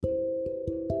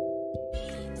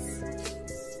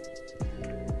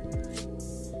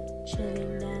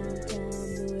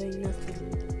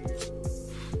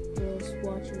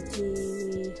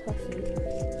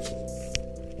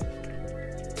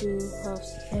do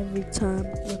huffs every time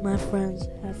with my friends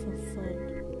having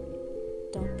fun.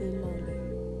 Don't be lost.